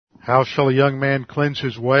How shall a young man cleanse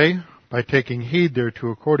his way? By taking heed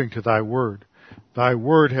thereto according to thy word. Thy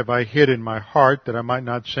word have I hid in my heart, that I might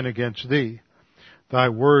not sin against thee. Thy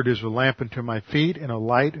word is a lamp unto my feet, and a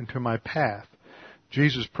light unto my path.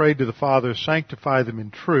 Jesus prayed to the Father, sanctify them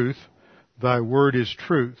in truth. Thy word is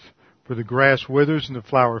truth. For the grass withers and the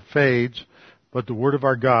flower fades, but the word of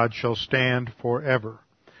our God shall stand forever.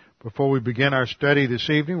 Before we begin our study this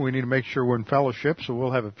evening, we need to make sure we're in fellowship, so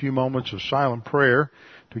we'll have a few moments of silent prayer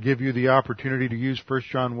to give you the opportunity to use 1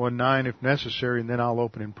 John 1:9 if necessary, and then I'll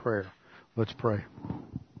open in prayer. Let's pray.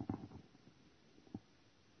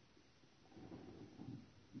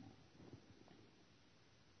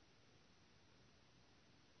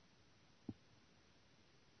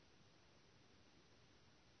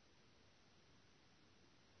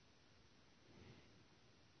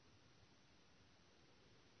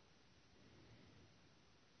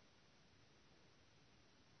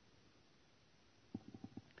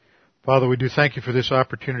 Father, we do thank you for this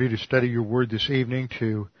opportunity to study your word this evening,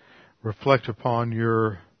 to reflect upon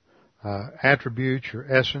your attributes,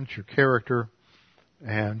 your essence, your character,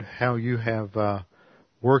 and how you have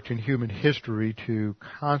worked in human history to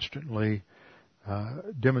constantly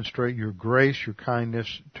demonstrate your grace, your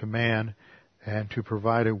kindness to man, and to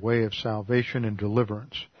provide a way of salvation and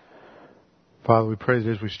deliverance. Father, we pray that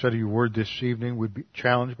as we study your word this evening, we'd be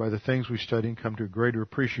challenged by the things we study and come to a greater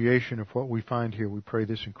appreciation of what we find here. We pray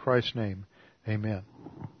this in Christ's name. Amen.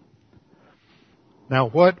 Now,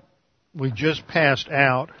 what we just passed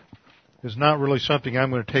out is not really something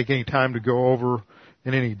I'm going to take any time to go over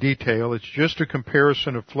in any detail. It's just a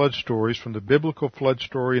comparison of flood stories from the biblical flood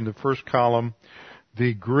story in the first column,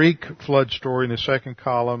 the Greek flood story in the second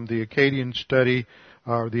column, the Akkadian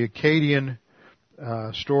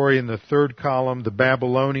story in the third column, the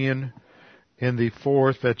Babylonian in the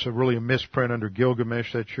fourth. That's really a misprint under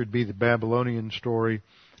Gilgamesh. That should be the Babylonian story,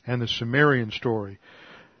 and the Sumerian story.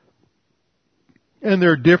 And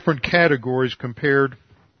there are different categories compared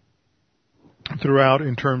throughout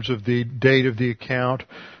in terms of the date of the account,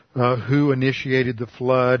 who initiated the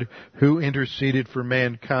flood, who interceded for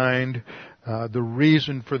mankind, the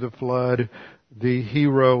reason for the flood, the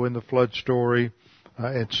hero in the flood story,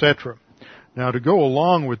 etc. Now, to go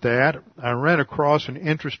along with that, I ran across an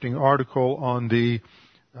interesting article on the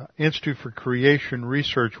Institute for Creation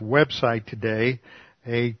Research website today,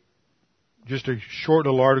 just a short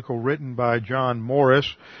little article written by John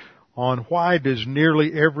Morris on why does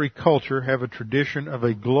nearly every culture have a tradition of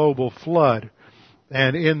a global flood.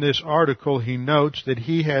 And in this article, he notes that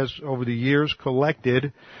he has, over the years,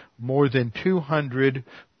 collected more than 200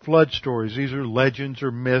 flood stories. These are legends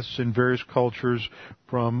or myths in various cultures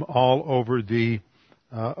from all over the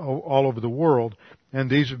world, and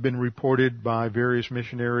these have been reported by various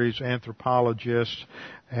missionaries, anthropologists,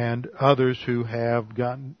 and others who have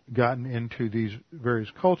gotten into these various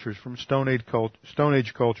cultures, from Stone Age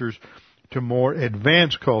cultures to more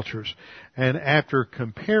advanced cultures. And after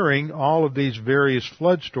comparing all of these various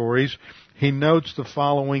flood stories, he notes the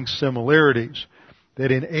following similarities: that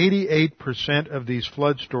in 88% of these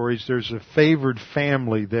flood stories, there's a favored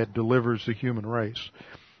family that delivers the human race.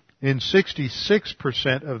 In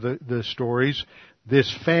 66% of the stories, this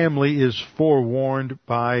family is forewarned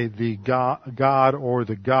by the God or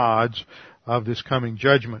the gods of this coming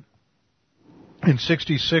judgment. In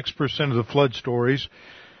 66% of the flood stories,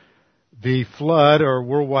 the flood or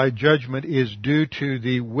worldwide judgment is due to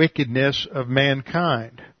the wickedness of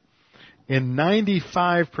mankind. In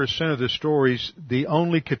 95% of the stories, the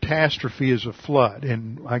only catastrophe is a flood.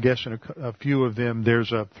 And I guess in a few of them,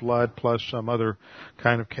 there's a flood plus some other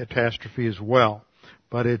kind of catastrophe as well.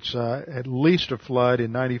 But it's at least a flood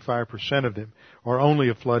in 95% of them, or only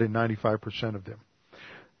a flood in 95% of them.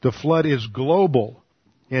 The flood is global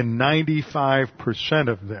in 95%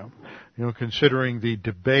 of them. Considering the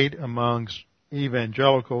debate amongst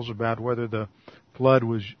evangelicals about whether the flood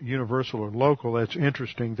was universal or local, that's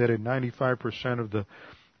interesting that in 95% of the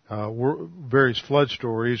various flood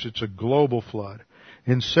stories, it's a global flood.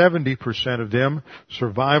 In 70% of them,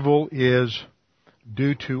 survival is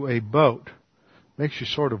due to a boat. Makes you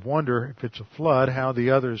sort of wonder, if it's a flood, how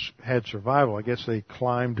the others had survival. I guess they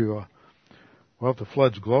climbed to if the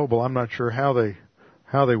flood's global, I'm not sure how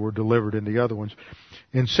they were delivered in the other ones.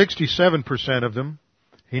 In 67% of them,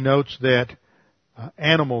 he notes that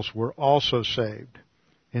animals were also saved.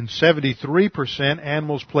 In 73%,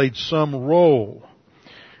 animals played some role.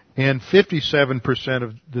 In 57%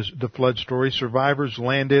 of the flood story, survivors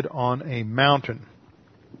landed on a mountain.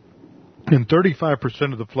 In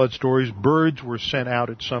 35% of the flood stories, birds were sent out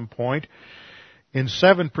at some point. In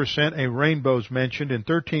 7%, a rainbow is mentioned. In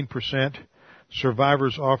 13%,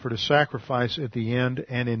 survivors offered a sacrifice at the end,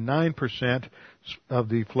 and in 9% of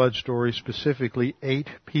the flood story, specifically 8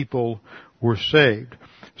 people were saved.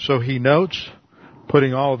 So he notes,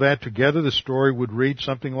 putting all of that together, the story would read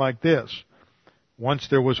something like this. Once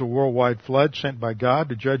there was a worldwide flood sent by God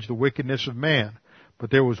to judge the wickedness of man. But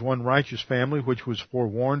there was one righteous family which was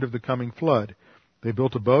forewarned of the coming flood. They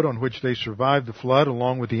built a boat on which they survived the flood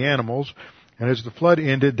along with the animals, and as the flood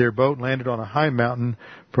ended, their boat landed on a high mountain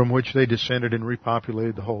from which they descended and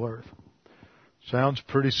repopulated the whole earth. Sounds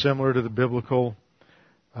pretty similar to the biblical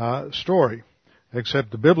story,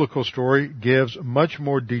 except the biblical story gives much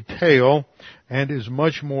more detail and is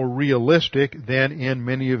much more realistic than in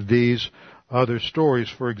many of these other stories.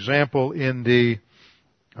 For example, in the,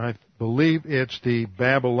 I believe it's the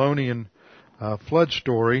Babylonian flood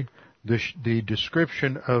story, the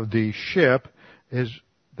description of the ship is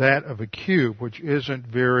that of a cube, which isn't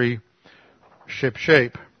very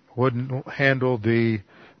ship-shape. Wouldn't handle the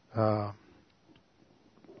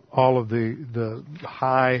all of the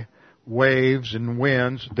high waves and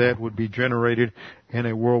winds that would be generated in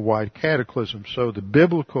a worldwide cataclysm. So the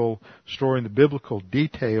biblical story and the biblical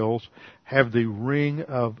details have the ring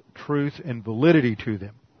of truth and validity to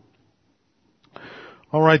them.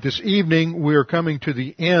 All right, this evening we are coming to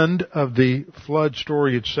the end of the flood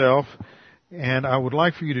story itself, and I would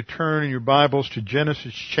like for you to turn in your Bibles to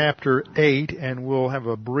Genesis chapter 8, and we'll have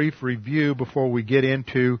a brief review before we get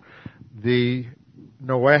into the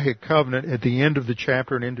Noahic covenant at the end of the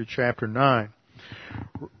chapter and into chapter 9.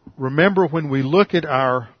 Remember, when we look at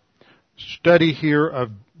our study here of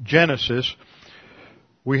Genesis,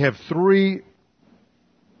 we have 3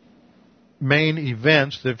 main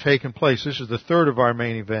events that have taken place. This is the third of our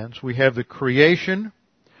main events. We have the creation,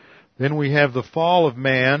 then we have the fall of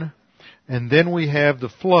man, and then we have the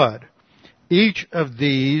flood. Each of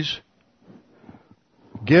these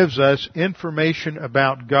gives us information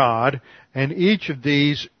about God, and each of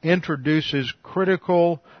these introduces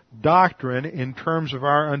critical doctrine in terms of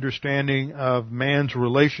our understanding of man's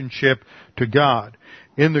relationship to God.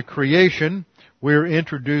 In the creation, we're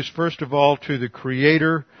introduced first of all to the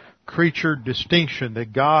creator-creature distinction,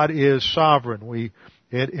 that God is sovereign.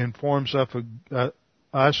 It informs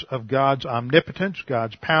us of God's omnipotence,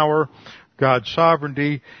 God's power, God's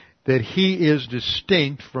sovereignty, that He is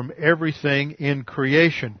distinct from everything in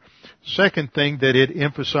creation. Second thing that it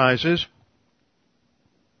emphasizes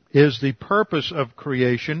is the purpose of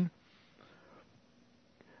creation,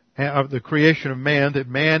 of the creation of man, that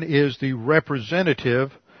man is the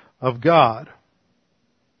representative of God.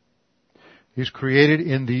 He's created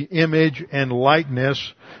in the image and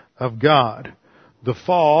likeness of God. The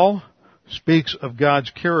fall speaks of God's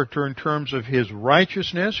character in terms of His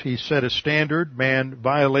righteousness. He set a standard. Man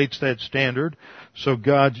violates that standard. So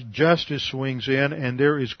God's justice swings in and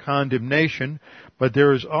there is condemnation. But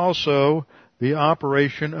there is also the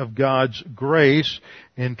operation of God's grace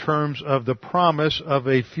in terms of the promise of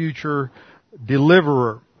a future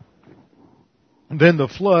deliverer. Then the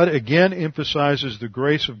flood again emphasizes the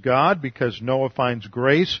grace of God because Noah finds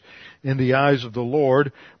grace in the eyes of the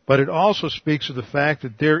Lord, but it also speaks of the fact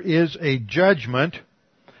that there is a judgment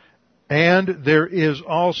and there is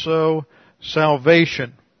also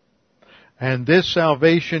salvation. And this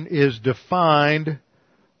salvation is defined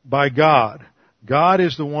by God. God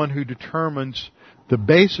is the one who determines the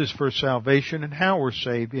basis for salvation and how we're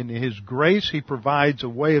saved. In His grace, He provides a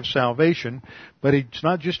way of salvation, but it's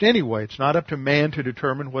not just any way. It's not up to man to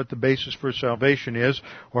determine what the basis for salvation is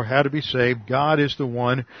or how to be saved. God is the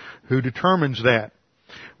one who determines that.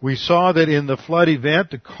 We saw that in the flood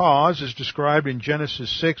event, the cause is described in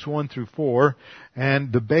Genesis 6, 1 through 4,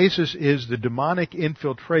 and the basis is the demonic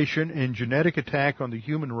infiltration and genetic attack on the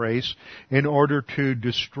human race in order to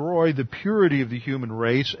destroy the purity of the human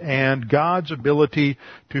race and God's ability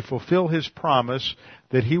to fulfill His promise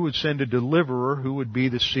that He would send a deliverer who would be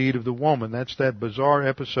the seed of the woman. That's that bizarre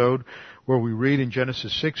episode where we read in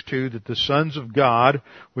Genesis 6:2 that the sons of God,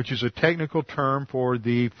 which is a technical term for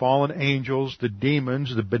the fallen angels, the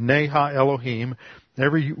demons, the B'nai Ha-Elohim,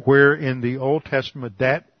 everywhere in the Old Testament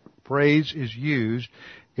that phrase is used,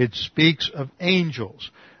 it speaks of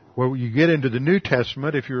angels. Where you get into the New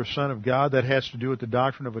Testament, if you're a son of God, that has to do with the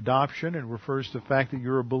doctrine of adoption and refers to the fact that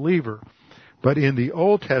you're a believer. But in the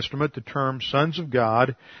Old Testament, the term sons of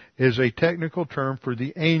God is a technical term for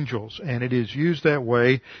the angels, and it is used that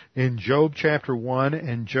way in Job chapter 1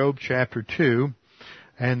 and Job chapter 2.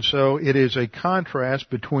 And so it is a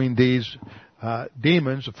contrast between these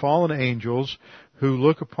demons, the fallen angels, who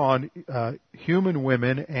look upon human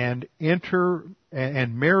women and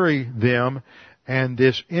marry them, and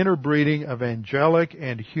this interbreeding of angelic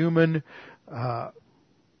and human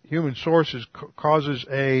human sources causes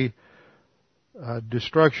a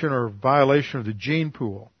destruction or violation of the gene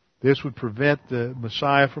pool. This would prevent the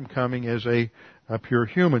Messiah from coming as a pure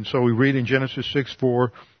human. So we read in Genesis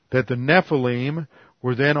 6:4 that the Nephilim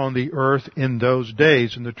were then on the earth in those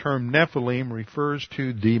days, and the term Nephilim refers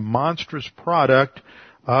to the monstrous product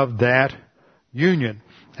of that union.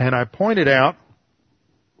 And I pointed out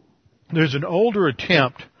there's an older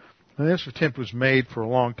attempt, and this attempt was made for a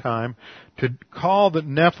long time, to call the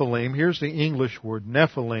Nephilim, here's the English word,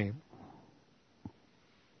 Nephilim.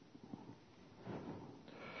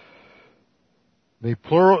 The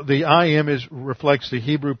plural, the im reflects the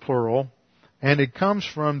Hebrew plural, and it comes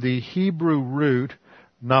from the Hebrew root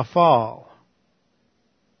Naphal.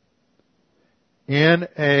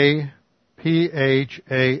 N-A-P-H-A-L,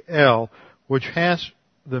 which has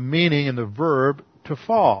the meaning in the verb to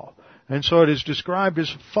fall. And so it is described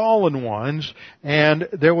as fallen ones, and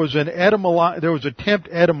there was an attempt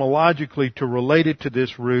etymologically to relate it to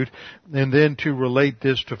this root, and then to relate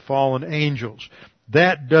this to fallen angels.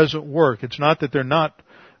 That doesn't work. It's not that they're not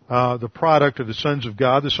the product of the sons of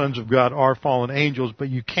God. The sons of God are fallen angels, but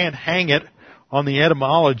you can't hang it on the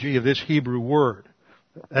etymology of this Hebrew word.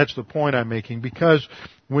 That's the point I'm making, because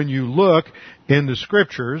when you look in the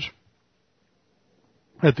scriptures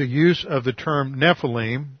at the use of the term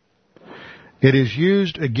Nephilim, it is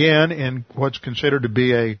used again in what's considered to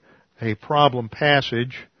be a problem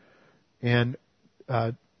passage in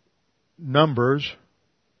Numbers.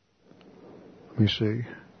 Let me see.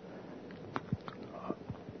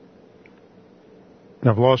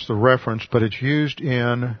 I've lost the reference, but it's used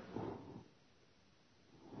in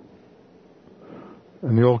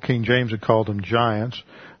the old King James it called them giants.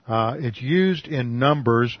 It's used in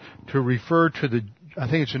Numbers to refer to I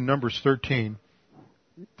think it's in Numbers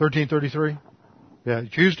 13:33? Yeah,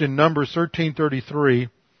 it's used in Numbers 13:33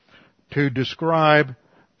 to describe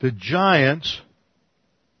the giants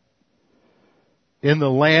in the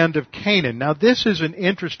land of Canaan. Now this is an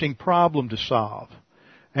interesting problem to solve.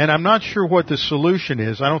 And I'm not sure what the solution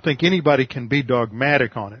is. I don't think anybody can be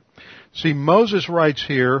dogmatic on it. See, Moses writes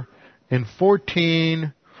here in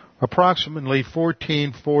approximately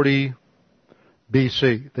 1440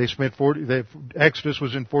 BC. Exodus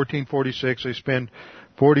was in 1446. They spend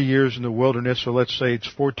 40 years in the wilderness, so let's say it's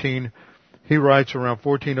he writes around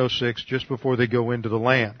 1406, just before they go into the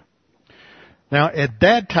land. Now, at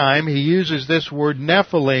that time, he uses this word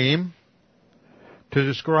Nephilim to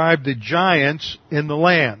describe the giants in the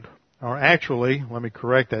land. Or actually, let me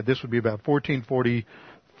correct that. This would be about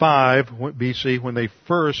 1445 BC when they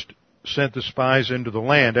first sent the spies into the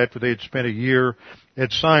land after they had spent a year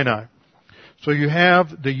at Sinai. So you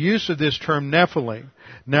have the use of this term Nephilim.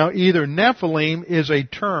 Now, either Nephilim is a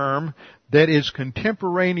term that is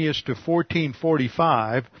contemporaneous to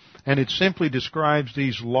 1445, and it simply describes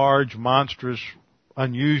these large, monstrous,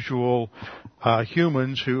 unusual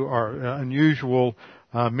humans who are unusual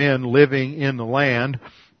men living in the land.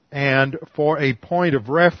 And for a point of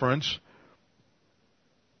reference,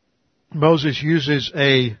 Moses uses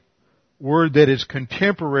a word that is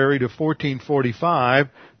contemporary to 1445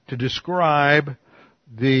 to describe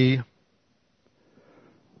the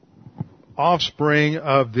offspring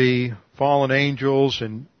of the fallen angels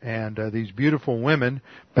and these beautiful women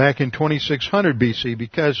back in 2600 BC,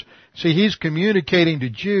 because, see, he's communicating to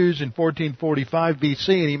Jews in 1445 BC,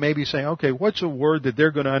 and he may be saying, okay, what's a word that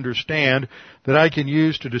they're going to understand that I can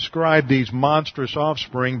use to describe these monstrous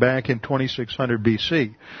offspring back in 2600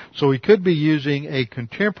 BC? So he could be using a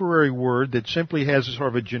contemporary word that simply has a sort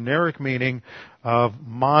of a generic meaning of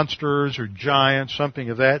monsters or giants,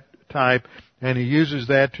 something of that type, and he uses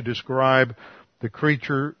that to describe the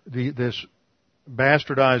creature, this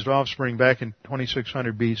bastardized offspring back in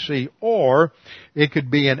 2600 BC, or it could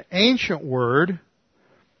be an ancient word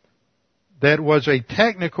that was a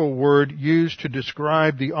technical word used to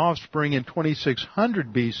describe the offspring in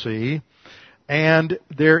 2600 BC, and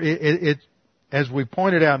as we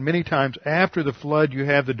pointed out many times, after the flood you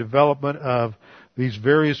have the development of these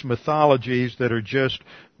various mythologies that are just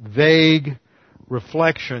vague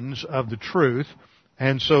reflections of the truth.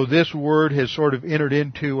 And so this word has sort of entered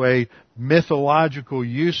into a mythological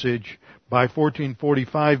usage by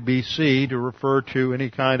 1445 BC to refer to any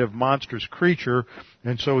kind of monstrous creature.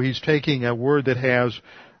 And so he's taking a word that has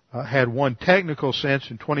had one technical sense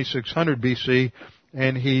in 2600 BC,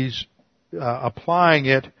 and he's applying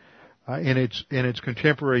it in its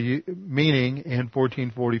contemporary meaning in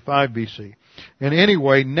 1445 BC. And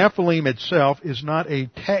anyway, Nephilim itself is not a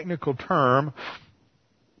technical term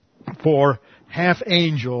for half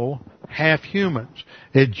angel, half humans.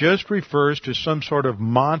 It just refers to some sort of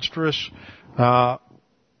monstrous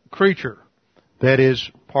creature that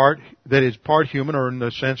is that is part human, or in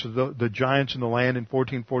the sense of the giants in the land in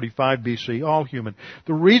 1445 BC, all human.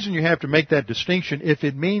 The reason you have to make that distinction, if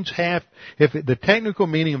the technical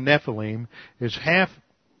meaning of Nephilim is half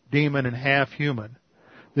demon and half human,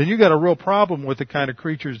 then you got a real problem with the kind of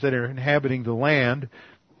creatures that are inhabiting the land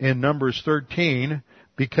in Numbers 13,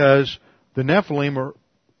 because the Nephilim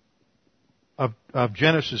of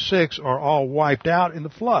Genesis 6 are all wiped out in the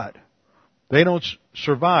flood. They don't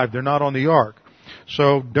survive. They're not on the ark.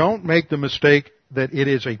 So don't make the mistake that it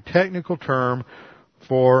is a technical term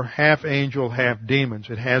for half angel, half demons.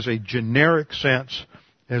 It has a generic sense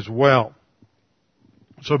as well.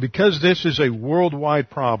 So because this is a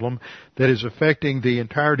worldwide problem that is affecting the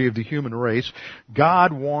entirety of the human race,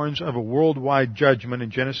 God warns of a worldwide judgment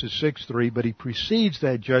in Genesis 6:3, but He precedes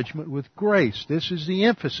that judgment with grace. This is the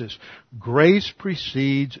emphasis. Grace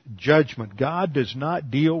precedes judgment. God does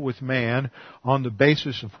not deal with man on the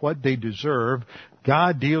basis of what they deserve.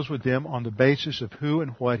 God deals with them on the basis of who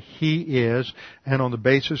and what He is, and on the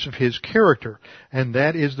basis of His character. And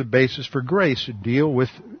that is the basis for grace, to deal with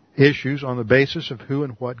issues on the basis of who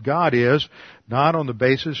and what God is, not on the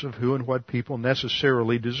basis of who and what people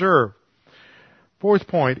necessarily deserve. Fourth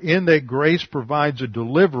point, in that grace provides a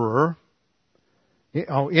deliverer,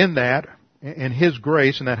 in His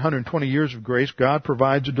grace, in that 120 years of grace, God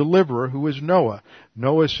provides a deliverer who is Noah.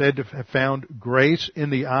 Noah is said to have found grace in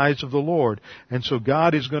the eyes of the Lord. And so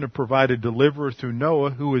God is going to provide a deliverer through Noah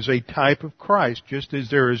who is a type of Christ. Just as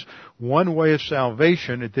there is one way of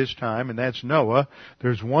salvation at this time, and that's Noah,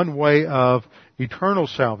 there's one way of eternal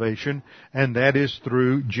salvation, and that is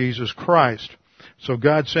through Jesus Christ. So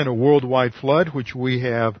God sent a worldwide flood, which we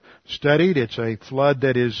have studied. It's a flood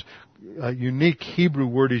that is a unique Hebrew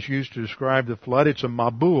word is used to describe the flood. It's a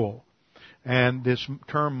mabul. And this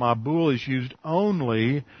term mabul is used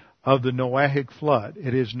only of the Noahic flood.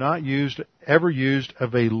 It is not ever used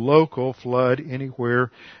of a local flood anywhere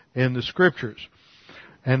in the Scriptures.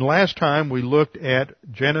 And last time we looked at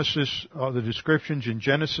Genesis, the descriptions in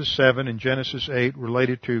Genesis 7 and Genesis 8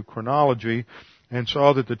 related to chronology, and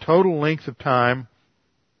saw that the total length of time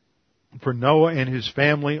for Noah and his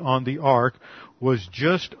family on the ark was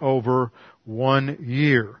just over 1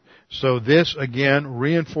 year. So this again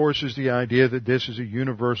reinforces the idea that this is a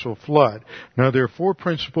universal flood. Now there are 4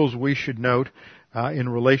 principles we should note in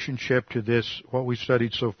relationship to this, what we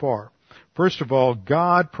studied so far. First of all,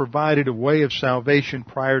 God provided a way of salvation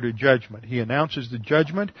prior to judgment. He announces the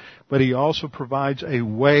judgment, but He also provides a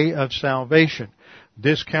way of salvation.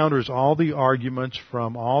 This counters all the arguments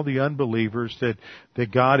from all the unbelievers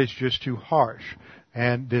that God is just too harsh.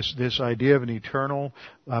 And this idea of an eternal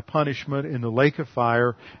punishment in the lake of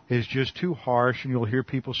fire is just too harsh. And you'll hear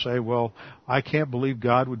people say, well, I can't believe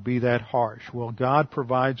God would be that harsh. Well, God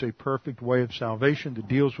provides a perfect way of salvation that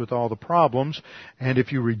deals with all the problems. And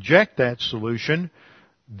if you reject that solution,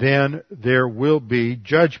 then there will be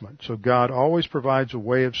judgment. So God always provides a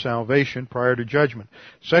way of salvation prior to judgment.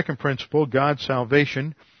 Second principle, God's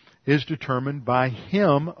salvation is determined by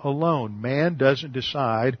Him alone. Man doesn't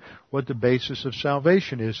decide what the basis of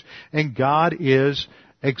salvation is. And God is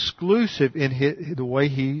exclusive in the way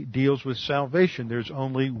He deals with salvation. There's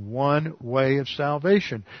only one way of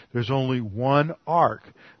salvation. There's only one ark.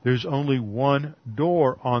 There's only one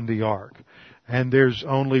door on the ark. And there's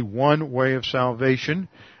only one way of salvation,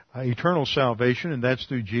 eternal salvation, and that's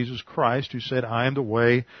through Jesus Christ, who said, I am the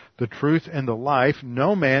way, the truth, and the life.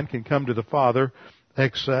 No man can come to the Father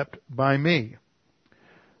except by me.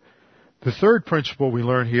 The third principle we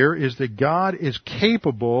learn here is that God is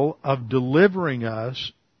capable of delivering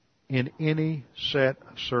us in any set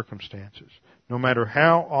of circumstances. No matter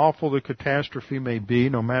how awful the catastrophe may be,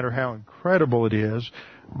 no matter how incredible it is,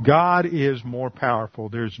 God is more powerful.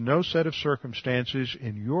 There's no set of circumstances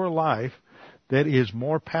in your life that is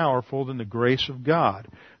more powerful than the grace of God.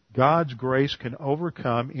 God's grace can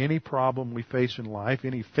overcome any problem we face in life,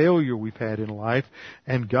 any failure we've had in life,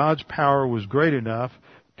 and God's power was great enough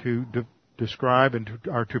to describe and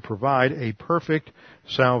to provide a perfect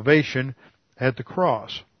salvation at the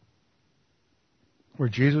cross, where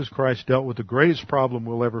Jesus Christ dealt with the greatest problem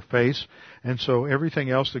we'll ever face, and so everything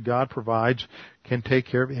else that God provides can take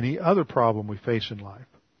care of any other problem we face in life.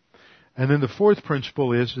 And then the fourth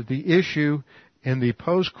principle is that the issue in the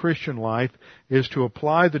post-Christian life is to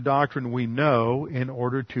apply the doctrine we know in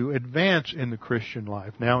order to advance in the Christian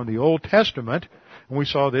life. Now, in the Old Testament, and we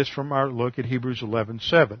saw this from our look at Hebrews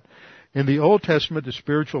 11:7, in the Old Testament, the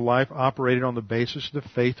spiritual life operated on the basis of the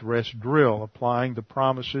faith rest drill, applying the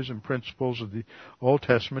promises and principles of the Old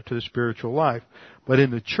Testament to the spiritual life. But in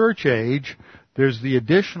the church age, there's the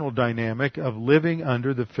additional dynamic of living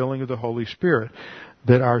under the filling of the Holy Spirit,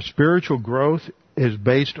 that our spiritual growth is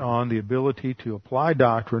based on the ability to apply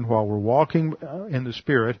doctrine while we're walking in the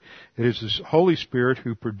Spirit. It is the Holy Spirit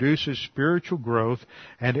who produces spiritual growth,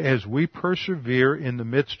 and as we persevere in the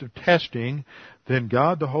midst of testing, then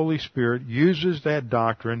God the Holy Spirit uses that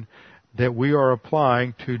doctrine that we are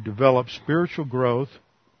applying to develop spiritual growth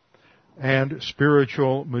and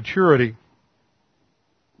spiritual maturity.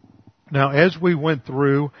 Now, as we went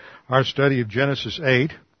through our study of Genesis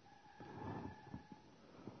 8,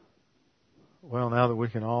 well, now that we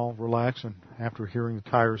can all relax and after hearing the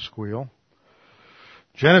tires squeal,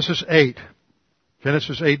 Genesis 8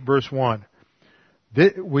 verse 1.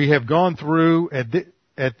 We have gone through at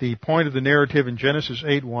the point of the narrative in Genesis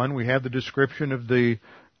 8:1, we have the description of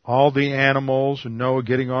all the animals and Noah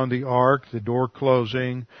getting on the ark, the door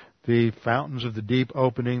closing, the fountains of the deep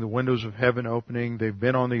opening, the windows of heaven opening. They've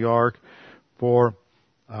been on the ark for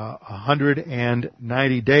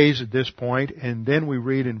 190 days at this point, and then we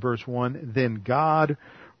read in verse 1, then God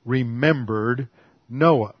remembered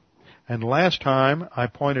Noah. And last time I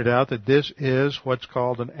pointed out that this is what's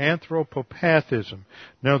called an anthropopathism.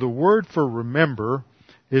 Now the word for remember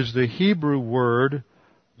is the Hebrew word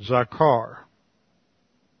zakar.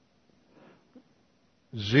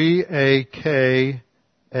 Z-A-K-A-R.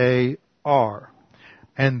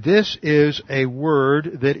 And this is a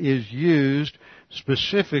word that is used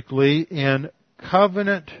specifically in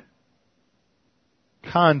covenant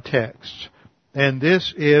contexts. And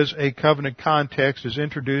this is a covenant context as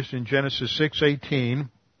introduced in Genesis 6:18,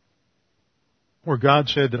 where God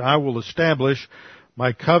said that I will establish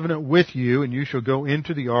my covenant with you, and you shall go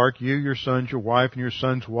into the ark, you, your sons, your wife, and your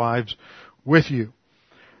sons' wives with you.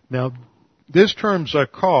 Now, this term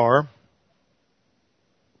zakar,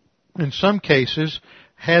 in some cases,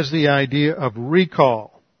 has the idea of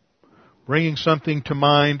recall, bringing something to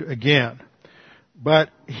mind again. But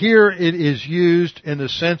here it is used in the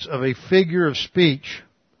sense of a figure of speech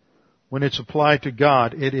when it's applied to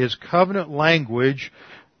God. It is covenant language,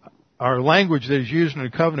 or language that is used in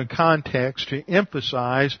a covenant context to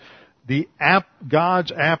emphasize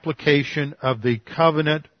God's application of the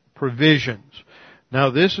covenant provisions.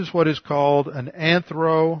 Now this is what is called an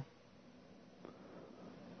anthropopathism.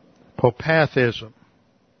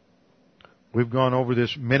 We've gone over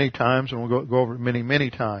this many times, and we'll go over it many, many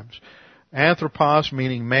times. Anthropos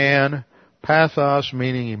meaning man, pathos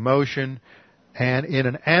meaning emotion, and in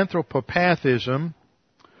an anthropopathism,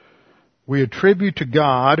 we attribute to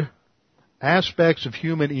God aspects of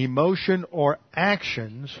human emotion or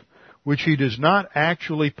actions which He does not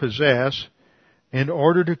actually possess in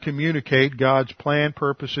order to communicate God's plan,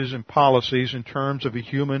 purposes, and policies in terms of a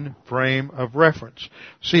human frame of reference.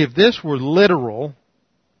 See, if this were literal,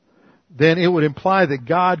 then it would imply that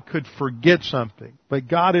God could forget something. But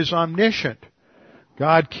God is omniscient.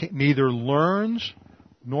 God neither learns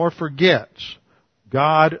nor forgets.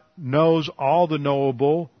 God knows all the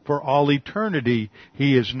knowable for all eternity.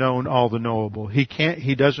 He has known all the knowable.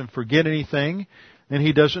 He doesn't forget anything, and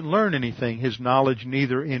He doesn't learn anything. His knowledge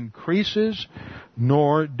neither increases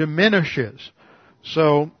nor diminishes.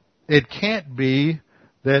 So it can't be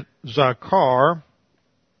that zakar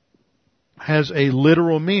has a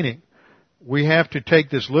literal meaning. We have to take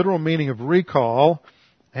this literal meaning of recall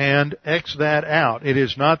and X that out. It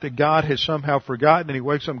is not that God has somehow forgotten and He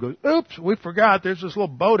wakes up and goes, oops, we forgot there's this little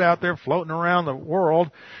boat out there floating around the world.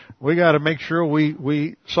 We got to make sure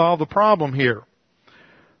we solve the problem here.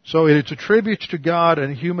 So it attributes to God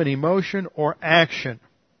a human emotion or action.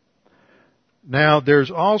 Now there's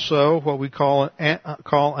also what we call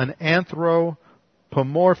an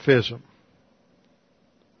anthropomorphism.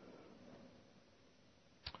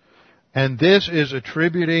 And this is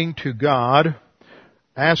attributing to God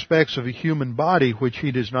aspects of a human body which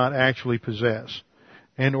He does not actually possess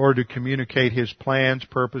in order to communicate His plans,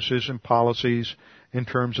 purposes, and policies in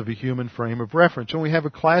terms of a human frame of reference. And we have a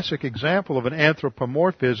classic example of an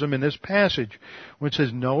anthropomorphism in this passage, which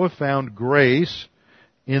says Noah found grace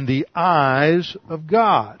in the eyes of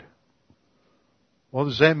God. Well,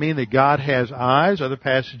 does that mean that God has eyes? Other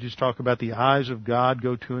passages talk about the eyes of God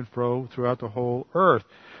go to and fro throughout the whole earth.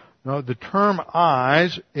 No, the term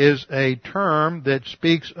eyes is a term that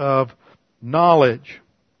speaks of knowledge.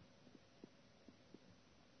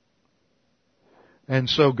 And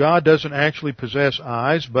so God doesn't actually possess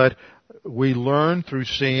eyes, but we learn through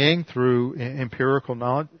seeing, through empirical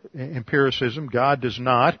knowledge, empiricism. God does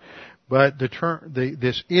not. But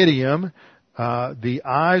this idiom, the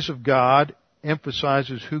eyes of God,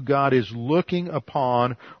 emphasizes who God is looking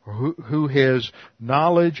upon, or who His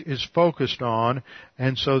knowledge is focused on,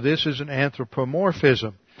 and so this is an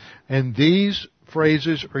anthropomorphism. And these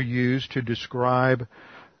phrases are used to describe,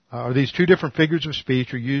 or these two different figures of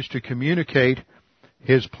speech are used to communicate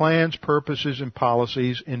His plans, purposes, and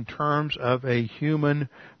policies in terms of a human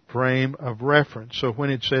frame of reference. So when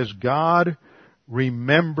it says God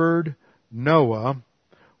remembered Noah,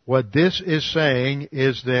 what this is saying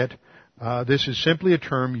is that this is simply a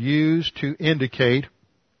term used to indicate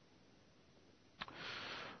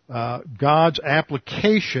God's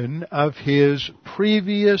application of His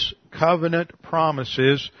previous covenant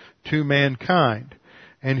promises to mankind.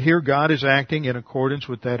 And here God is acting in accordance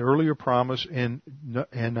with that earlier promise in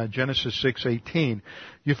Genesis 6:18.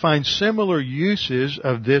 You find similar uses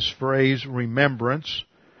of this phrase remembrance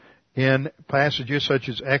in passages such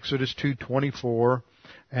as Exodus 2:24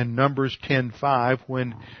 and Numbers 10:5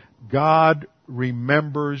 when God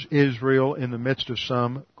remembers Israel in the midst of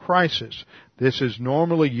some crisis. This is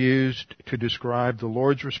normally used to describe the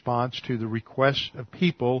Lord's response to the requests of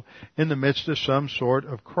people in the midst of some sort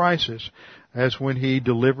of crisis, as when He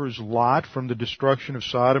delivers Lot from the destruction of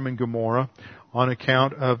Sodom and Gomorrah on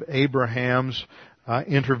account of Abraham's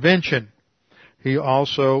intervention. He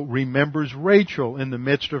also remembers Rachel in the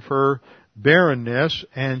midst of her barrenness,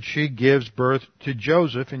 and she gives birth to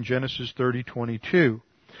Joseph in Genesis 30:22.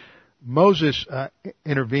 Moses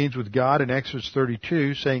intervenes with God in Exodus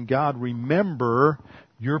 32, saying, God, remember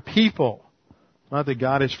your people. Not that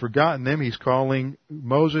God has forgotten them. He's calling,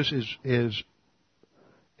 Moses is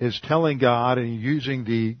telling God and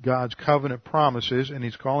using God's covenant promises, and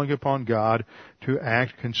he's calling upon God to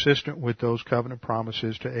act consistent with those covenant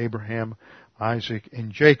promises to Abraham, Isaac,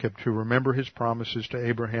 and Jacob, to remember His promises to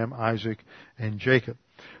Abraham, Isaac, and Jacob.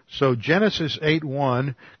 So Genesis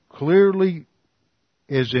 8:1 clearly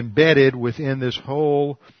is embedded within this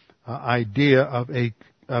whole idea of a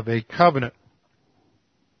covenant.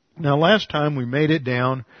 Now, last time we made it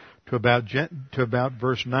down to about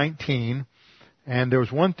verse 19, and there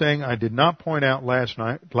was one thing I did not point out last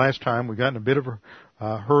time. We got in a bit of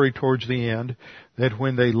a hurry towards the end, that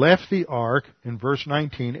when they left the ark, in verse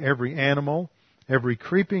 19, every animal, every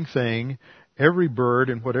creeping thing, every bird,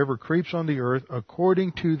 and whatever creeps on the earth,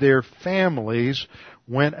 according to their families,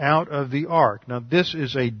 went out of the ark. Now, this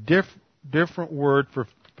is a different word for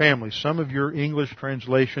family. Some of your English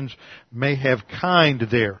translations may have kind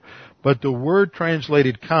there, but the word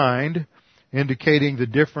translated kind, indicating the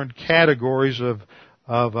different categories of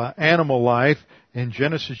animal life in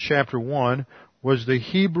Genesis chapter 1, was the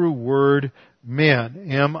Hebrew word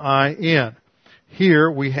min, M-I-N.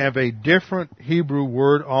 Here we have a different Hebrew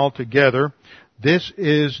word altogether. This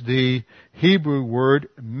is the Hebrew word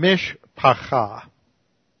mishpacha.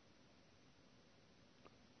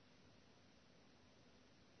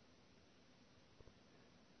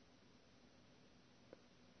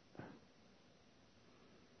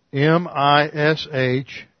 M-I-S-H-P-A-C-H-A-H.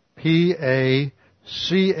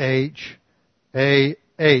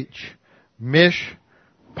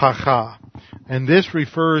 Mishpacha. And this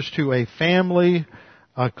refers to a family,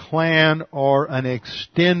 a clan, or an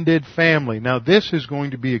extended family. Now, this is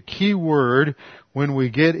going to be a key word when we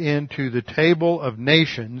get into the table of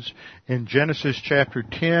nations in Genesis chapter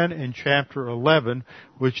 10 and chapter 11,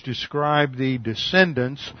 which describe the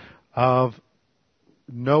descendants of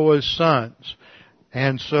Noah's sons.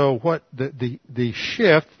 And so what the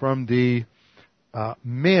shift from the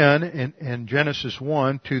men in Genesis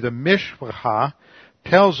 1 to the mishpacha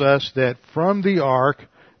tells us that from the ark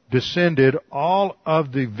descended all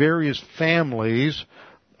of the various families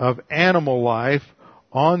of animal life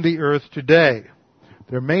on the earth today.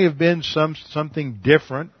 There may have been something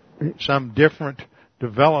different, some different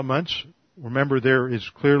developments. Remember, there is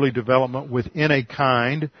clearly development within a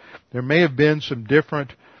kind. There may have been some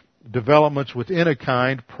different developments within a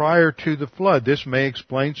kind prior to the flood. This may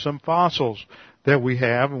explain some fossils that we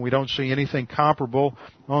have, and we don't see anything comparable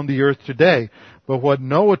on the earth today. But what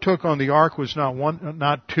Noah took on the ark was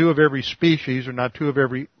not two of every species, or not two of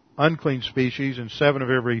every unclean species, and seven of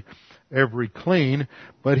every clean,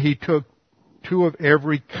 but he took two of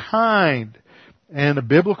every kind. And a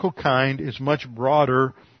biblical kind is much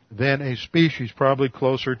broader than a species, probably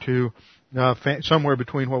closer to somewhere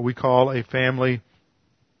between what we call a family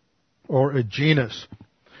or a genus.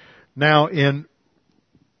 Now, in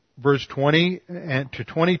verse 20 to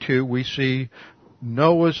 22, we see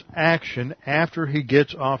Noah's action after he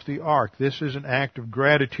gets off the ark. This is an act of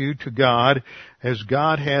gratitude to God as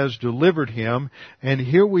God has delivered him. And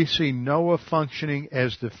here we see Noah functioning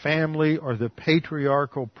as the family or the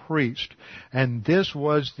patriarchal priest. And this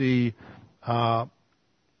was the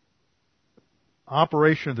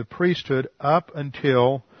operation of the priesthood up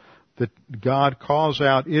until God calls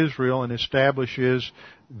out Israel and establishes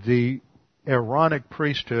the Aaronic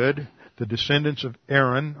priesthood. The descendants of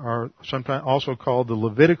Aaron are sometimes also called the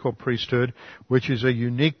Levitical priesthood, which is a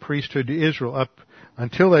unique priesthood to Israel up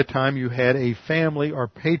until that time you had a family or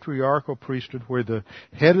patriarchal priesthood where the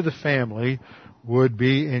head of the family would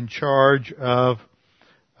be in charge of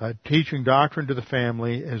teaching doctrine to the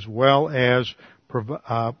family as well as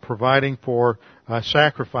providing for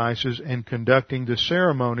sacrifices and conducting the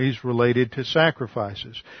ceremonies related to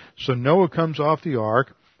sacrifices. So Noah comes off the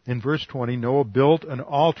ark. In verse 20, Noah built an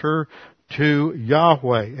altar to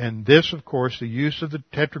Yahweh. And this, of course, the use of the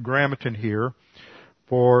tetragrammaton here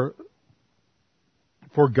for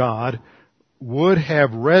God would have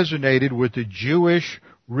resonated with the Jewish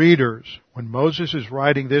readers. When Moses is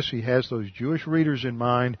writing this, he has those Jewish readers in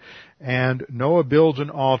mind, and Noah builds an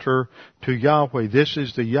altar to Yahweh. This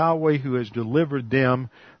is the Yahweh who has delivered them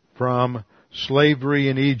from slavery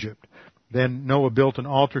in Egypt. Then Noah built an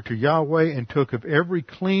altar to Yahweh and took of every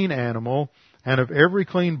clean animal and of every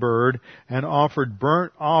clean bird and offered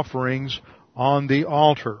burnt offerings on the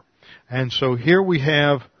altar. And so here we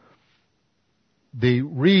have the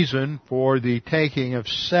reason for the taking of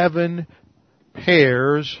 7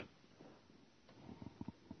 pairs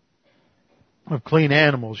of clean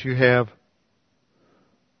animals. You have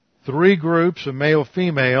 3 groups of male,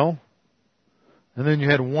 female, and then you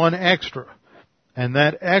had 1 extra. And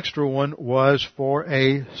that extra one was for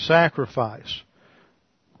a sacrifice.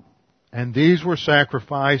 And these were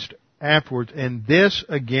sacrificed afterwards. And this,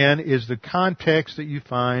 again, is the context that you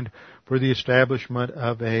find for the establishment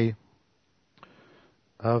of a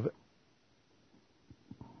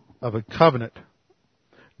covenant.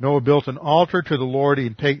 Noah built an altar to the Lord. He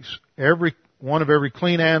takes one of every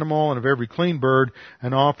clean animal and of every clean bird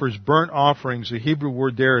and offers burnt offerings. The Hebrew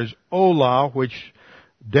word there is olah, which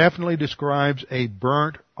definitely describes a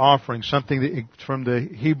burnt offering, something that from the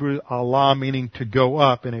Hebrew Allah, meaning to go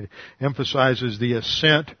up, and it emphasizes the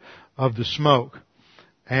ascent of the smoke.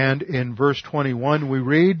 And in verse 21 we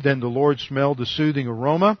read, Then the Lord smelled the soothing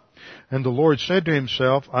aroma, and the Lord said to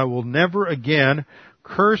himself, I will never again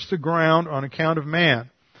curse the ground on account of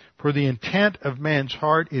man, for the intent of man's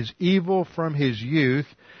heart is evil from his youth,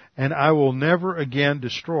 and I will never again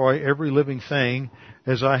destroy every living thing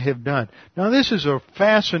as I have done. Now this is a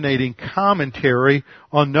fascinating commentary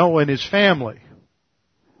on Noah and his family.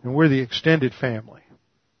 And we're the extended family.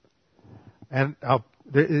 And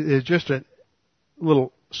there's just a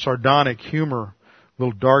little sardonic humor,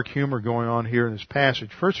 little dark humor going on here in this passage.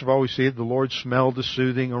 First of all, we see that the Lord smelled the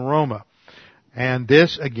soothing aroma. And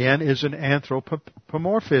this, again, is an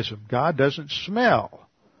anthropomorphism. God doesn't smell.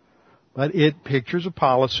 But it pictures a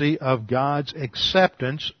policy of God's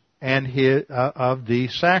acceptance and of the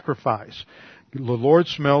sacrifice. The Lord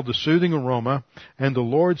smelled the soothing aroma, and the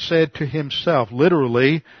Lord said to himself.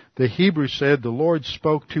 Literally, the Hebrew said the Lord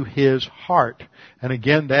spoke to his heart. And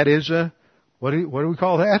again, that is what do we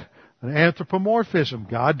call that? An anthropomorphism.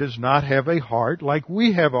 God does not have a heart like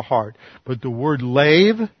we have a heart. But the word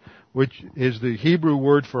lave, which is the Hebrew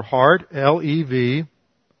word for heart, L-E-V,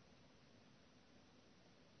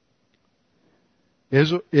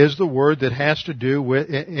 is the word that has to do with,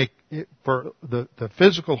 for the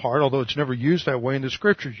physical heart, although it's never used that way in the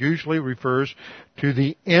Scriptures, usually refers to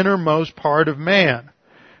the innermost part of man.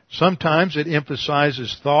 Sometimes it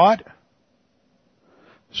emphasizes thought.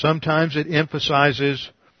 Sometimes it emphasizes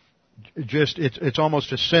it's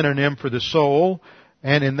almost a synonym for the soul.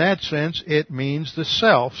 And in that sense, it means the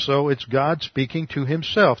self. So it's God speaking to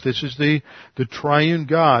himself. This is the triune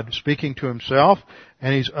God speaking to himself.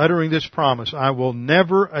 And he's uttering this promise. I will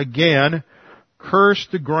never again curse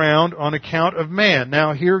the ground on account of man.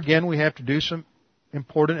 Now here again we have to do some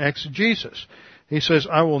important exegesis. He says,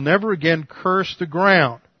 I will never again curse the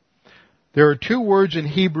ground. There are 2 words in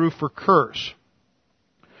Hebrew for curse.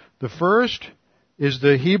 The first is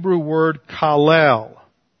the Hebrew word kalel.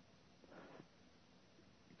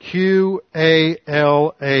 Q-A-L-A-L.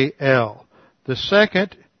 The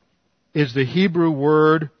second is the Hebrew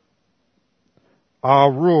word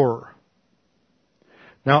arur.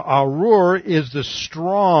 Now, arur is the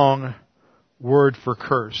strong word for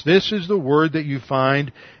curse. This is the word that you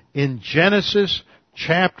find in Genesis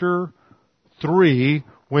chapter 3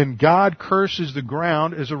 when God curses the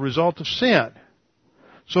ground as a result of sin.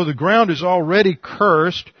 So the ground is already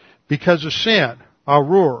cursed because of sin,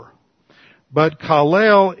 arur. But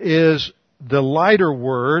kalel is the lighter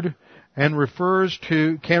word and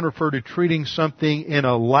can refer to treating something in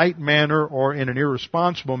a light manner or in an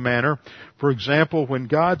irresponsible manner. For example, when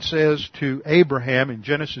God says to Abraham in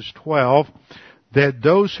Genesis 12 that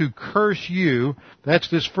those who curse you, that's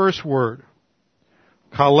this first word,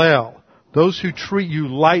 kalel. Those who treat you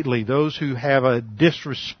lightly, those who have a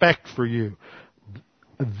disrespect for you,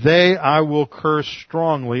 I will curse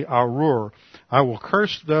strongly, arur. I will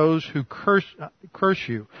curse those who curse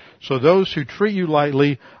you. So those who treat you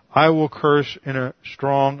lightly, I will curse in a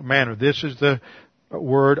strong manner. This is the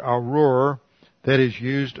word arur that is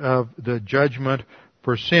used of the judgment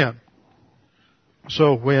for sin.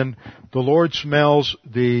 So when the Lord smells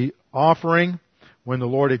the offering, when the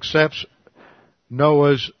Lord accepts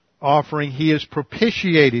Noah's offering, He is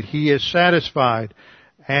propitiated, He is satisfied,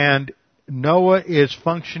 and Noah is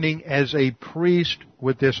functioning as a priest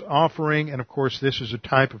with this offering, and of course this is a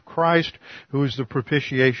type of Christ, who is the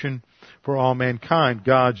propitiation for all mankind.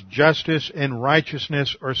 God's justice and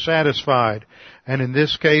righteousness are satisfied. And in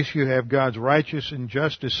this case you have God's righteousness and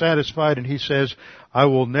justice satisfied, and He says, I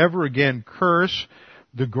will never again curse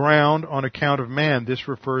the ground on account of man. This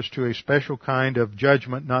refers to a special kind of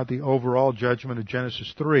judgment, not the overall judgment of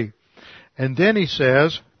Genesis 3. And then He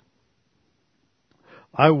says,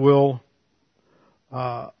 I will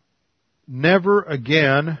never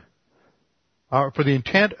again, for the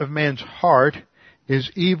intent of man's heart is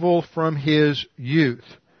evil from his youth.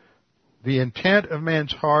 The intent of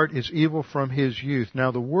man's heart is evil from his youth.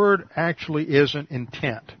 Now the word actually isn't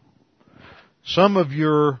intent. Some of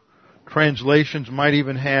your translations might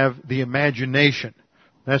even have the imagination.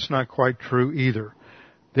 That's not quite true either.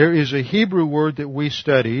 There is a Hebrew word that we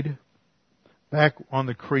studied back on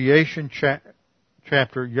the creation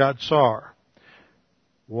chapter, Yatzar.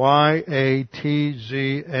 Y-A-T-Z-A-R.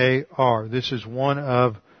 This is one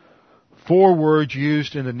of 4 words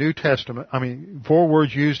used in the New Testament, 4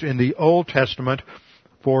 words used in the Old Testament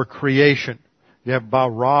for creation. You have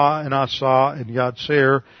bara and asa, and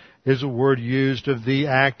yatser is a word used of the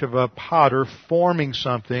act of a potter forming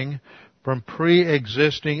something from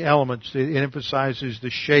pre-existing elements. It emphasizes the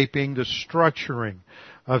shaping, the structuring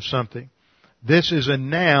of something. This is a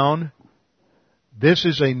noun. This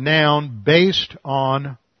is a noun based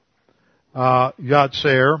on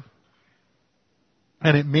yatser,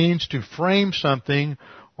 and it means to frame something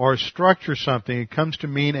or structure something. It comes to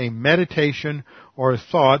mean a meditation or a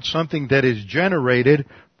thought, something that is generated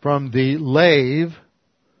from the lave,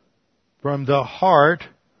 from the heart,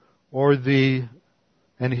 or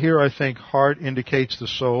and here I think heart indicates the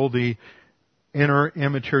soul, the inner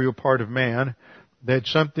immaterial part of man, that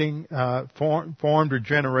something formed or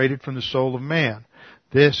generated from the soul of man.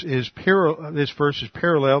 This verse is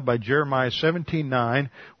paralleled by Jeremiah 17:9,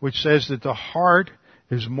 which says that the heart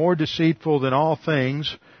is more deceitful than all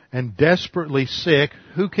things and desperately sick.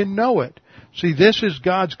 Who can know it? See, this is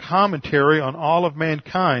God's commentary on all of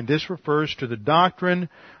mankind. This refers to the doctrine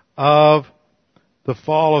of the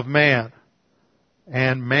fall of man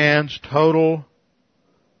and man's total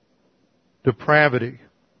depravity.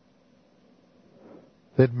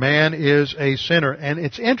 That man is a sinner. And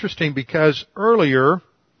it's interesting because earlier,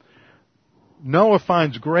 Noah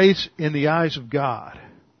finds grace in the eyes of God.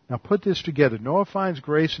 Now put this together. Noah finds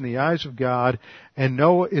grace in the eyes of God, and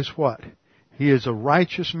Noah is what? He is a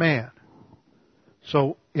righteous man.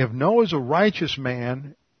 So if Noah is a righteous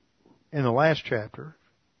man in the last chapter,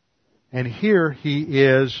 and here he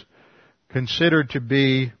is considered to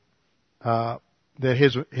be that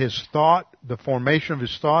his thought, the formation of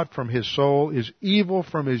his thought from his soul is evil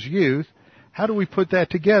from his youth, how do we put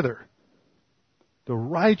that together? The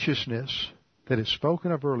righteousness that is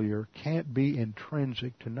spoken of earlier can't be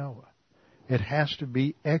intrinsic to Noah. It has to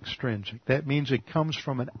be extrinsic. That means it comes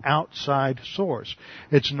from an outside source.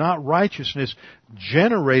 It's not righteousness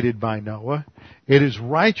generated by Noah. It is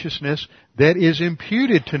righteousness that is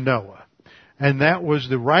imputed to Noah. And that was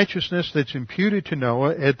the righteousness that's imputed to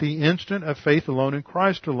Noah at the instant of faith alone in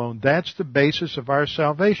Christ alone. That's the basis of our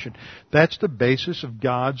salvation. That's the basis of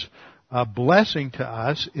God's blessing to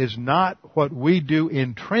us, is not what we do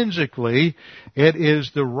intrinsically. It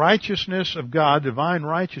is the righteousness of God, divine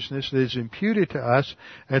righteousness, that is imputed to us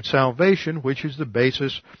at salvation, which is the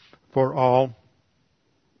basis for all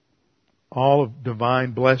of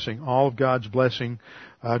divine blessing, all of God's blessing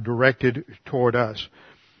directed toward us.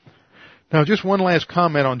 Now, just one last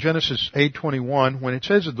comment on Genesis 8:21. When it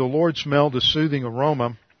says that the Lord smelled a soothing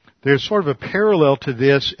aroma, there's sort of a parallel to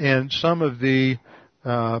this in some of the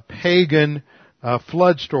pagan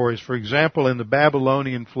flood stories. For example, in the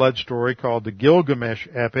Babylonian flood story called the Gilgamesh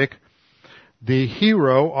epic, the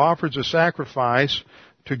hero offers a sacrifice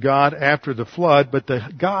to God after the flood, but the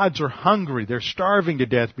gods are hungry. They're starving to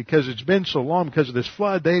death because it's been so long because of this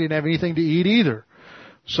flood. They didn't have anything to eat either.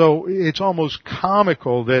 So it's almost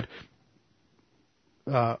comical that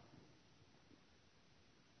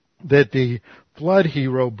the flood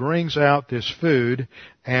hero brings out this food,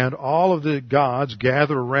 and all of the gods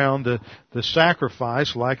gather around the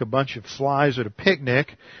sacrifice like a bunch of flies at a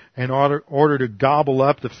picnic in order to gobble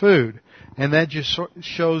up the food. And that just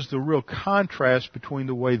shows the real contrast between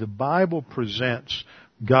the way the Bible presents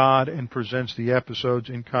God and presents the episodes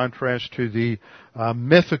in contrast to the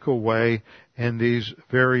mythical way in these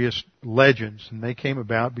various legends. And they came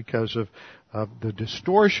about because of the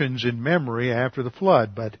distortions in memory after the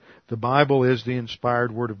flood. But the Bible is the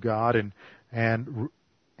inspired Word of God and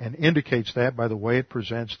indicates that by the way it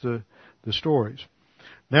presents the stories.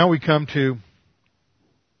 Now we come to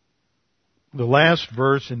the last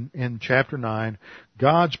verse in chapter 9.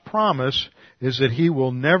 God's promise is that He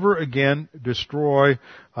will never again destroy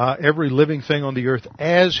every living thing on the earth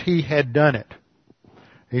as He had done it.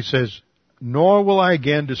 He says, nor will I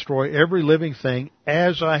again destroy every living thing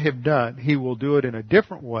as I have done. He will do it in a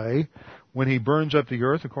different way when He burns up the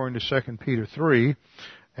earth, according to 2 Peter 3,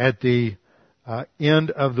 at the end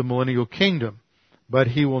of the millennial kingdom. But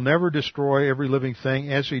He will never destroy every living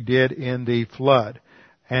thing as He did in the flood.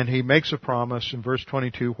 And He makes a promise in verse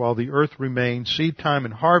 22, while the earth remains, seed time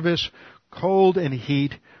and harvest, cold and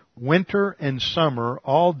heat, winter and summer,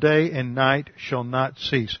 all day and night shall not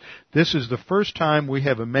cease. This is the first time we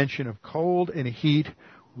have a mention of cold and heat,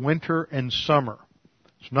 winter and summer.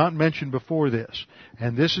 It's not mentioned before this.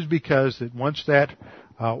 And this is because that once that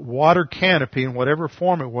water canopy, in whatever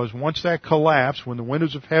form it was, once that collapsed, when the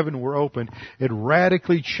windows of heaven were opened, it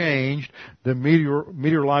radically changed the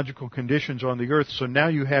meteorological conditions on the earth. So now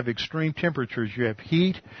you have extreme temperatures. You have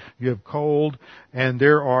heat, you have cold, and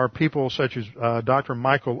there are people such as Dr.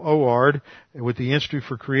 Michael Oard with the Institute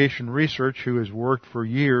for Creation Research, who has worked for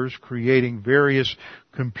years creating various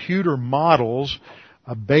computer models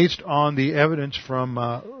based on the evidence from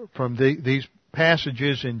these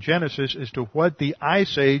passages in Genesis as to what the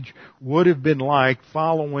Ice Age would have been like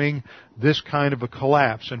following this kind of a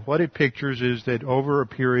collapse. And what it pictures is that over a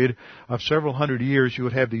period of several hundred years you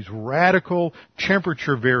would have these radical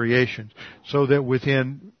temperature variations, so that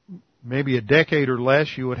within maybe a decade or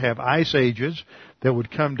less you would have ice ages that would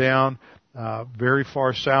come down very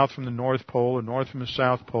far south from the North Pole or north from the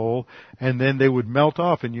South Pole, and then they would melt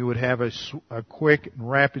off and you would have a quick and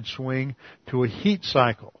rapid swing to a heat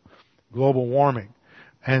cycle. Global warming.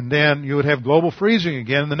 And then you would have global freezing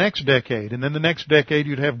again in the next decade. And then the next decade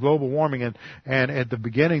you'd have global warming. And at the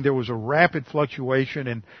beginning there was a rapid fluctuation,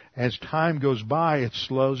 and as time goes by it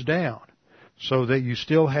slows down. So that you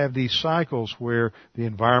still have these cycles where the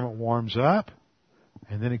environment warms up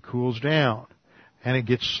and then it cools down. And it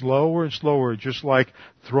gets slower and slower, just like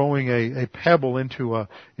throwing a pebble into a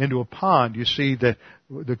pond. You see that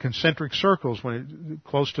the concentric circles, when it,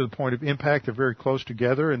 close to the point of impact, they're very close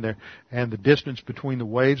together, and the distance between the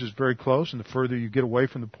waves is very close. And the further you get away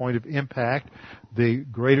from the point of impact, the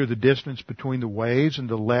greater the distance between the waves, and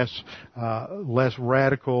the less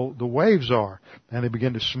radical the waves are, and they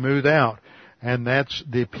begin to smooth out. And that's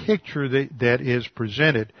the picture that is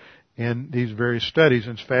presented in these various studies.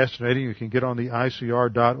 And it's fascinating. You can get on the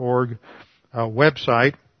ICR.org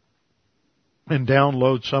website and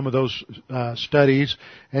download some of those studies.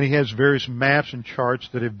 And he has various maps and charts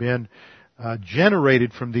that have been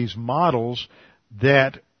generated from these models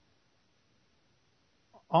that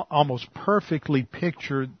almost perfectly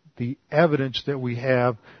picture the evidence that we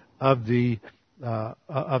have of the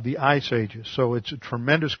ice ages. So it's a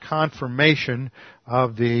tremendous confirmation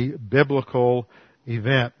of the biblical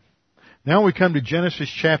event. Now we come to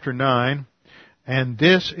Genesis chapter 9, and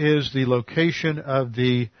this is the location of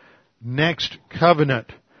the next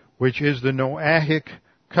covenant, which is the Noahic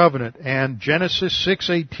covenant. And Genesis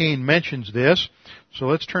 6:18 mentions this. So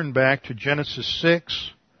let's turn back to Genesis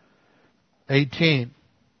 6:18.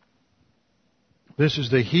 This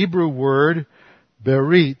is the Hebrew word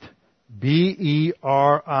berith, B-E-R-I-T-H,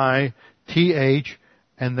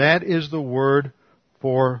 and that is the word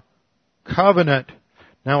for covenant.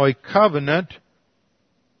 Now, a covenant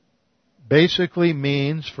basically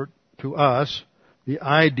means to us the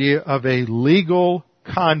idea of a legal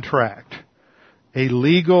contract. A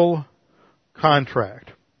legal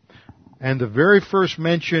contract. And the very first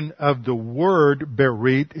mention of the word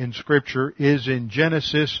berith in Scripture is in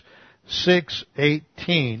Genesis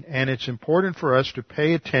 6:18. And it's important for us to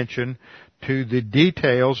pay attention to the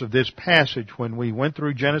details of this passage. When we went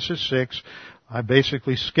through Genesis 6, I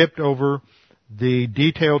basically skipped over the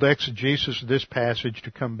detailed exegesis of this passage to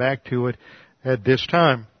come back to it at this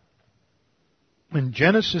time. In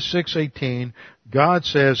Genesis 6:18, God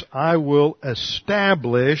says, I will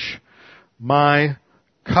establish my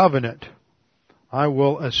covenant. I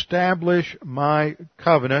will establish my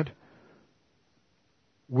covenant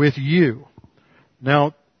with you.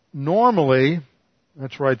 Now, normally,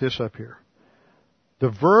 let's write this up here.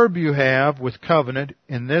 The verb you have with covenant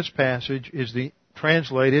in this passage is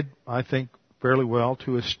translated, I think, fairly well,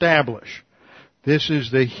 to establish. This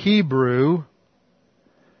is the Hebrew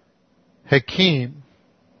hakim,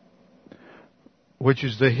 which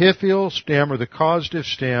is the hifil stem or the causative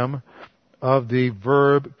stem of the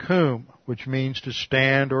verb kum, which means to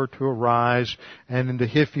stand or to arise, and in the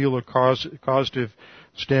hifil or causative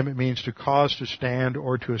stem it means to cause to stand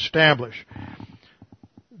or to establish.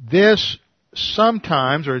 This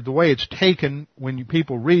sometimes, or the way it's taken when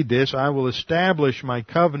people read this, I will establish my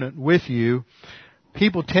covenant with you,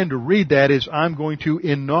 people tend to read that as I'm going to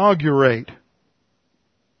inaugurate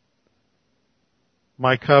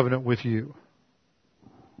my covenant with you.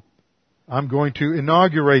 I'm going to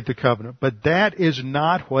inaugurate the covenant. But that is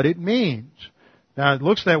not what it means. Now, it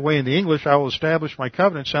looks that way in the English. I will establish my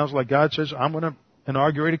covenant. It sounds like God says, I'm going to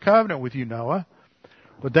inaugurate a covenant with you, Noah.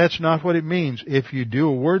 But that's not what it means. If you do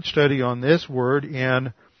a word study on this word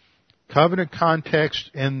in covenant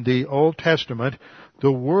context in the Old Testament,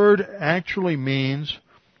 the word actually means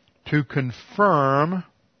to confirm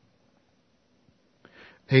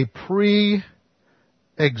a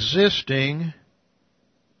pre-existing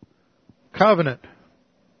covenant.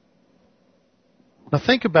 Now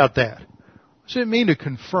think about that. What does it mean to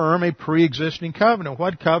confirm a pre-existing covenant?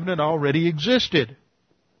 What covenant already existed?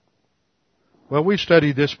 Well, we've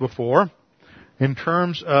studied this before in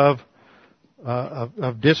terms of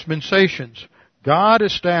dispensations. God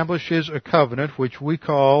establishes a covenant which we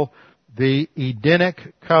call the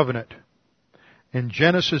Edenic covenant. In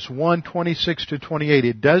Genesis 1:26-28,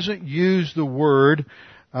 it doesn't use the word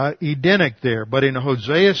Edenic there, but in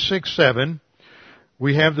Hosea 6:7,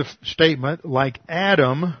 we have the statement, like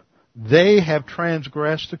Adam, they have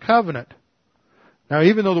transgressed the covenant. Now,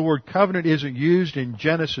 even though the word covenant isn't used in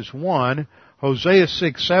Genesis 1, Hosea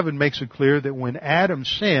 6:7 makes it clear that when Adam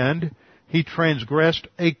sinned, he transgressed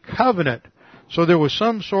a covenant. So there was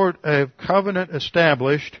some sort of covenant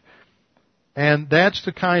established, and that's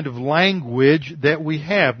the kind of language that we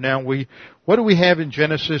have. Now, what do we have in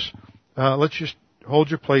Genesis? Let's just hold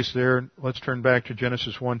your place there, and let's turn back to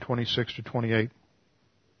Genesis 1:26-28.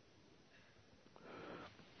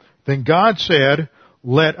 Then God said,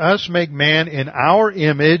 let us make man in our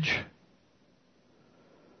image,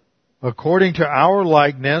 according to our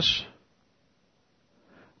likeness,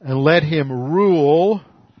 and let him rule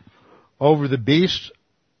over the beasts,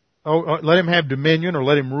 let him have dominion, or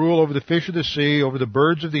let him rule over the fish of the sea, over the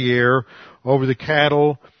birds of the air, over the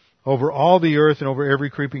cattle, over all the earth, and over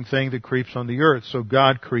every creeping thing that creeps on the earth. So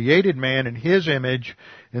God created man in His image.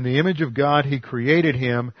 In the image of God He created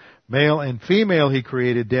him. Male and female He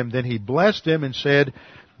created them. Then He blessed them and said,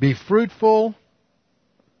 be fruitful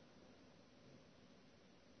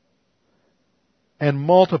and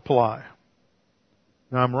multiply.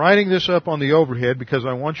 Now I'm writing this up on the overhead because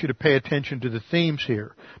I want you to pay attention to the themes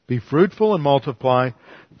here. Be fruitful and multiply.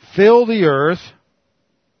 Fill the earth.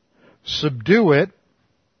 Subdue it.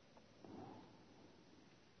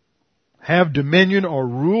 Have dominion or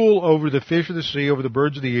rule over the fish of the sea, over the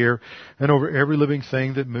birds of the air, and over every living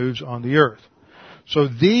thing that moves on the earth. So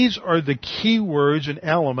these are the key words and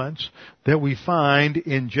elements that we find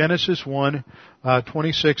in Genesis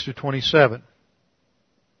 1:26-27.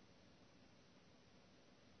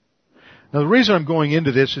 Now the reason I'm going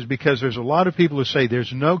into this is because there's a lot of people who say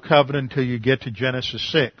there's no covenant until you get to Genesis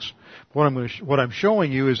 6. What I'm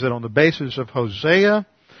showing you is that on the basis of Hosea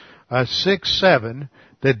 6:7,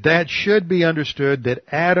 that should be understood that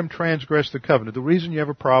Adam transgressed the covenant. The reason you have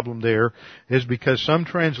a problem there is because some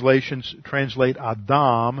translations translate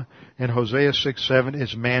Adam in Hosea 6:7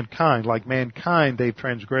 as mankind. Like mankind, they've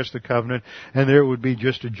transgressed the covenant, and there would be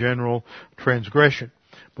just a general transgression.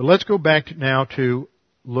 But let's go back now to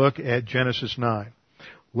look at Genesis 9.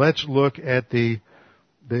 Let's look at the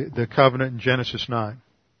covenant in Genesis 9.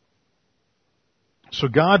 So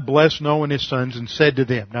God blessed Noah and his sons and said to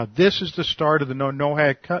them, now this is the start of the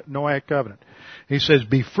Noahic covenant. He says,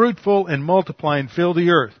 be fruitful and multiply and fill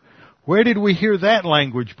the earth. Where did we hear that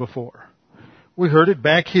language before? We heard it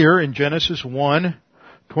back here in Genesis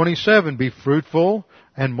 1:27. Be fruitful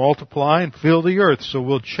and multiply and fill the earth. So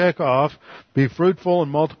we'll check off, be fruitful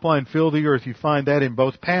and multiply and fill the earth. You find that in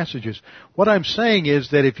both passages. What I'm saying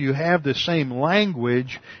is that if you have the same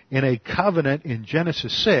language in a covenant in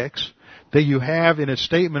Genesis 6, that you have in a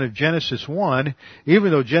statement of Genesis 1,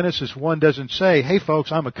 even though Genesis 1 doesn't say, hey folks,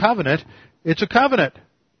 I'm a covenant, it's a covenant.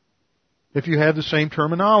 If you have the same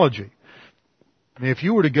terminology. I mean, if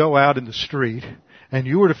you were to go out in the street and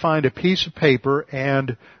you were to find a piece of paper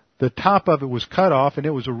and the top of it was cut off and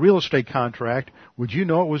it was a real estate contract, would you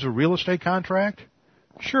know it was a real estate contract?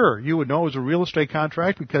 Sure, you would know it was a real estate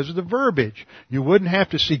contract because of the verbiage. You wouldn't have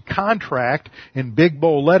to see contract in big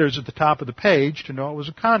bold letters at the top of the page to know it was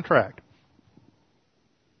a contract.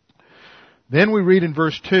 Then we read in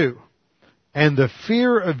verse 2, "And the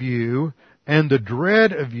fear of you and the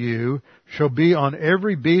dread of you shall be on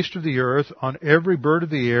every beast of the earth, on every bird of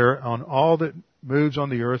the air, on all that moves on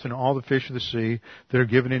the earth, and all the fish of the sea that are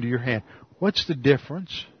given into your hand." What's the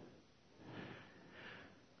difference?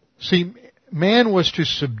 See, man was to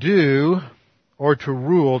subdue or to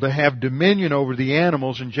rule, to have dominion over the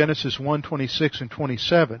animals in Genesis 1:26 and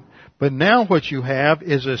 27. But now what you have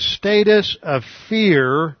is a status of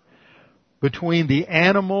fear between the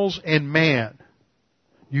animals and man.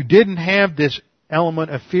 You didn't have this element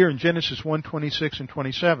of fear in Genesis 1:26 and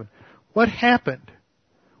 27. What happened?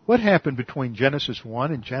 What happened between Genesis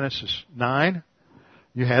 1 and Genesis 9?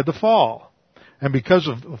 You had the fall. And because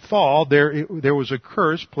of the fall, there was a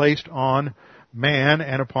curse placed on man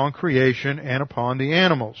and upon creation and upon the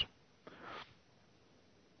animals.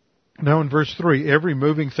 Now in verse 3, "Every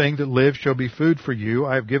moving thing that lives shall be food for you.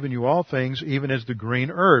 I have given you all things, even as the green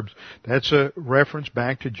herbs." That's a reference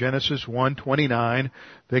back to Genesis 1:29,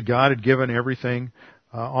 that God had given everything,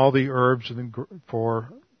 all the herbs in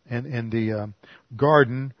the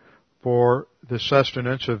garden for the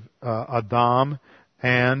sustenance of Adam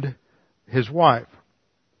and his wife.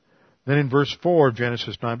 Then in verse 4 of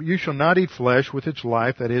Genesis 9, "But you shall not eat flesh with its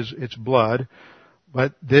life," that is, its blood.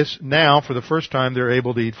 But this now, for the first time, they're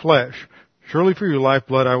able to eat flesh. "Surely for your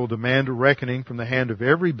lifeblood I will demand a reckoning from the hand of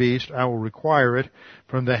every beast. I will require it.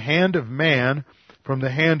 From the hand of man, from the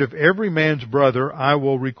hand of every man's brother, I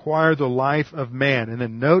will require the life of man." And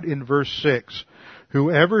then note in verse 6,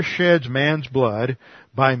 "Whoever sheds man's blood,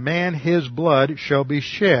 by man his blood shall be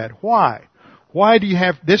shed." Why? Why do you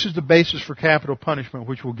have, this is the basis for capital punishment,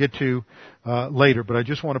 which we'll get to later, but I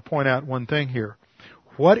just want to point out one thing here.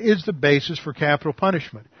 What is the basis for capital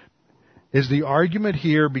punishment? Is the argument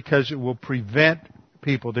here because it will prevent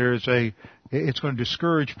people, it's going to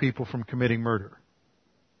discourage people from committing murder?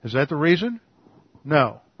 Is that the reason?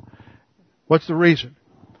 No. What's the reason?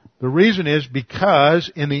 The reason is because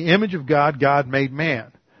in the image of God, God made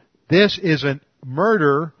man.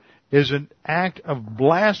 Murder is an act of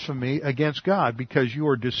blasphemy against God because you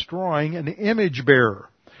are destroying an image bearer.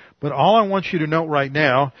 But all I want you to note right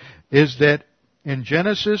now is that in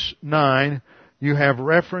Genesis 9, you have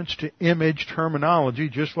reference to image terminology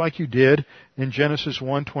just like you did in Genesis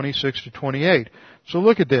 1:26 to 28. So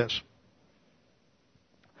look at this.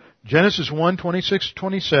 Genesis 1:26 to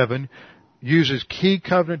 27 uses key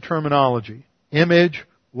covenant terminology. Image,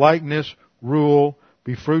 likeness, rule,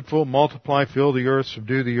 be fruitful, multiply, fill the earth,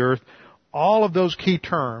 subdue the earth. All of those key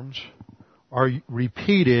terms are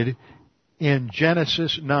repeated in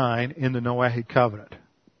Genesis 9 in the Noahic covenant.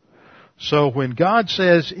 So when God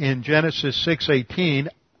says in Genesis 6:18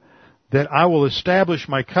 that I will establish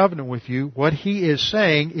my covenant with you, what He is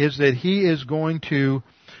saying is that He is going to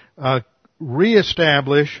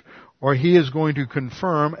reestablish, or He is going to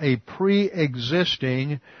confirm a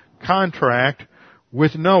pre-existing contract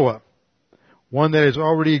with Noah. One that has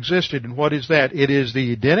already existed. And what is that? It is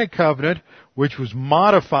the Edenic covenant, which was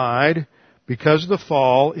modified because of the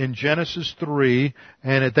fall in Genesis 3,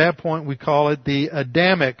 and at that point we call it the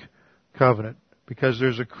Adamic covenant, because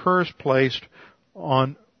there's a curse placed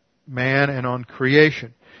on man and on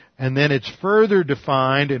creation. And then it's further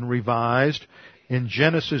defined and revised in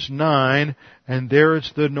Genesis 9, and there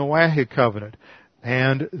it's the Noahic covenant.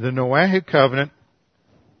 And the Noahic covenant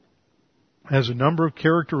has a number of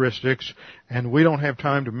characteristics, and we don't have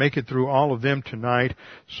time to make it through all of them tonight,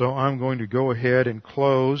 so I'm going to go ahead and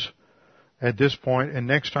close at this point, and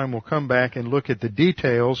next time we'll come back and look at the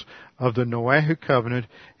details of the Noahic covenant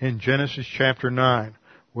in Genesis chapter 9,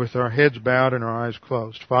 with our heads bowed and our eyes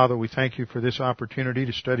closed. Father, we thank you for this opportunity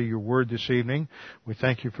to study your word this evening. We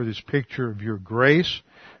thank you for this picture of your grace,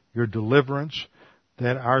 your deliverance,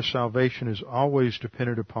 that our salvation is always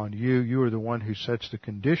dependent upon you. You are the one who sets the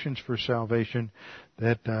conditions for salvation,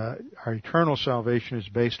 that our eternal salvation is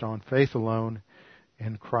based on faith alone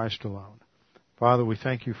in Christ alone. Father, we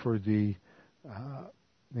thank you for the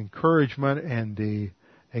encouragement and the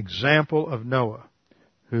example of Noah,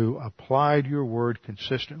 who applied your word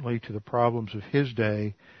consistently to the problems of his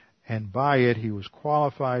day, and by it he was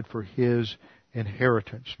qualified for his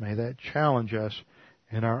inheritance. May that challenge us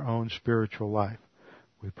in our own spiritual life.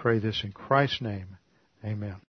 We pray this in Christ's name. Amen.